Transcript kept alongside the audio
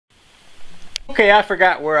Okay, I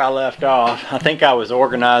forgot where I left off. I think I was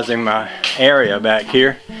organizing my area back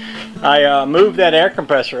here. I moved that air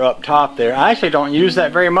compressor up top there. I actually don't use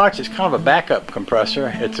that very much. It's kind of a backup compressor.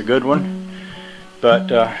 It's a good one. But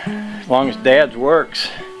as long as Dad's works,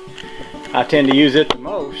 I tend to use it the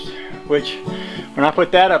most. Which, when I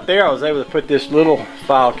put that up there, I was able to put this little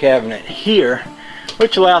file cabinet here,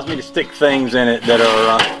 which allows me to stick things in it that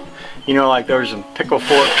are, you know, like there's some pickle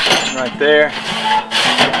forks right there.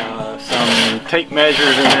 Some tape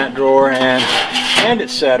measures in that drawer, and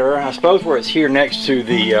etc. I suppose where it's here next to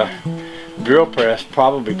the drill press,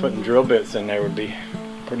 probably putting drill bits in there would be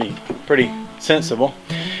pretty sensible.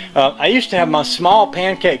 I used to have my small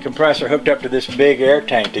pancake compressor hooked up to this big air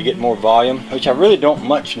tank to get more volume, which I really don't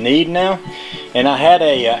much need now. And I had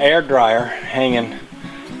a air dryer hanging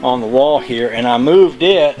on the wall here, and I moved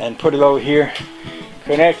it and put it over here,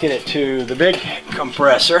 connected it to the big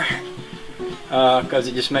compressor. Because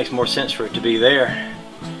it just makes more sense for it to be there,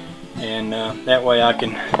 and that way I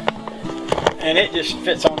can, and it just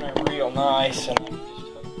fits on there real nice, and I can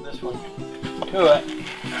just hook this one to it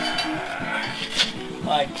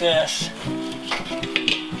like this,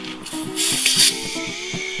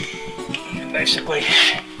 and basically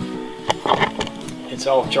it's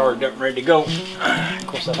all charged up and ready to go. Of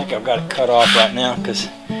course, I think I've got it cut off right now because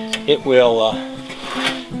it will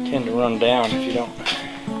tend to run down if you don't.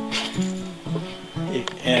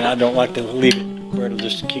 And I don't like to leave it where it'll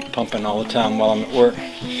just keep pumping all the time while I'm at work.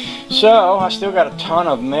 So I still got a ton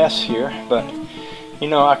of mess here, but you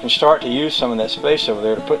know, I can start to use some of that space over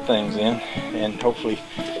there to put things in, and hopefully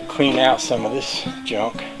clean out some of this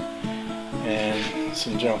junk and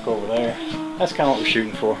some junk over there. That's kind of what we're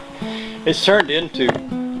shooting for. It's turned into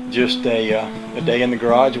just a day in the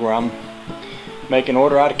garage where I'm making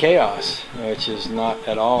order out of chaos, which is not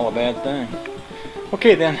at all a bad thing.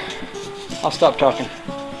 Okay then, I'll stop talking.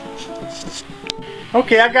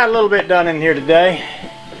 Okay, I got a little bit done in here today,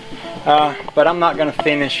 but I'm not going to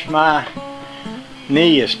finish. My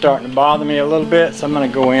knee is starting to bother me a little bit, so I'm going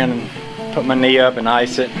to go in and put my knee up and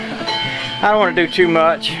ice it. I don't want to do too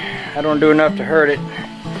much. I don't want to do enough to hurt it.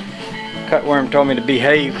 Cutworm told me to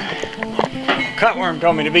behave. Cutworm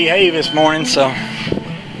told me to behave this morning, so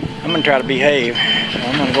I'm going to try to behave. So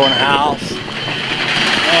I'm going to go in the house.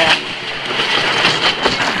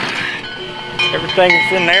 Everything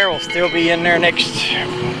that's in there will still be in there next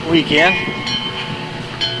weekend,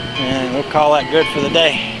 and we'll call that good for the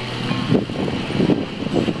day.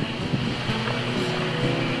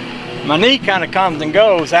 My knee kind of comes and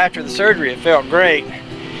goes. After the surgery it felt great,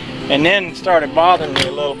 and then it started bothering me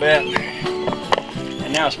a little bit,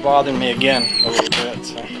 and now it's bothering me again a little bit,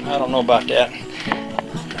 so I don't know about that.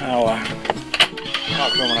 I'll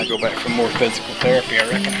talk to him when I go back for more physical therapy, I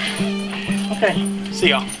reckon. Okay, see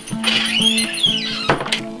y'all.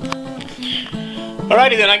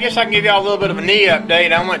 Alrighty then, I guess I can give y'all a little bit of a knee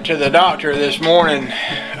update. I went to the doctor this morning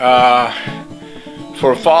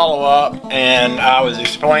for a follow-up, and I was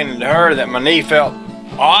explaining to her that my knee felt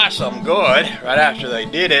awesome good right after they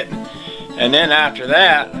did it, and then after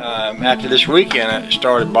that, after this weekend, it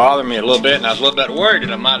started bothering me a little bit, and I was a little bit worried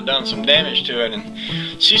that I might have done some damage to it. And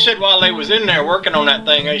she said while they was in there working on that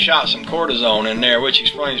thing, they shot some cortisone in there, which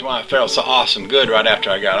explains why it felt so awesome good right after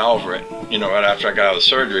I got over it, you know, right after I got out of the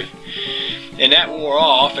surgery. And that wore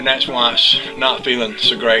off, and that's why it's not feeling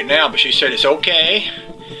so great now. But she said it's okay.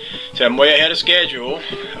 So I'm way ahead of schedule.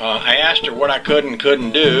 I asked her what I could and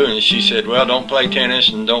couldn't do, and she said, well, don't play tennis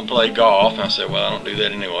and don't play golf. And I said, well, I don't do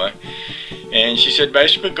that anyway. And she said,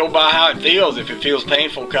 basically, go by how it feels. If it feels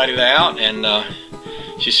painful, cut it out. And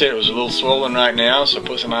she said it was a little swollen right now, so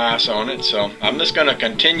put some ice on it. So I'm just going to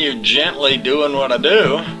continue gently doing what I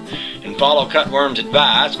do and follow Cutworm's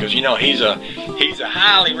advice, because you know he's a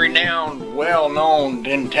highly renowned, well-known,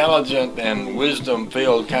 intelligent, and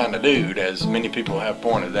wisdom-filled kind of dude, as many people have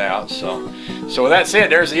pointed out. So with that said,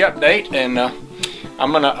 there's the update, and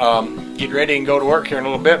I'm gonna get ready and go to work here in a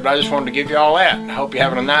little bit. But I just wanted to give you all that. I hope you're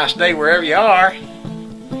having a nice day wherever you are.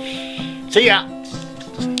 See ya.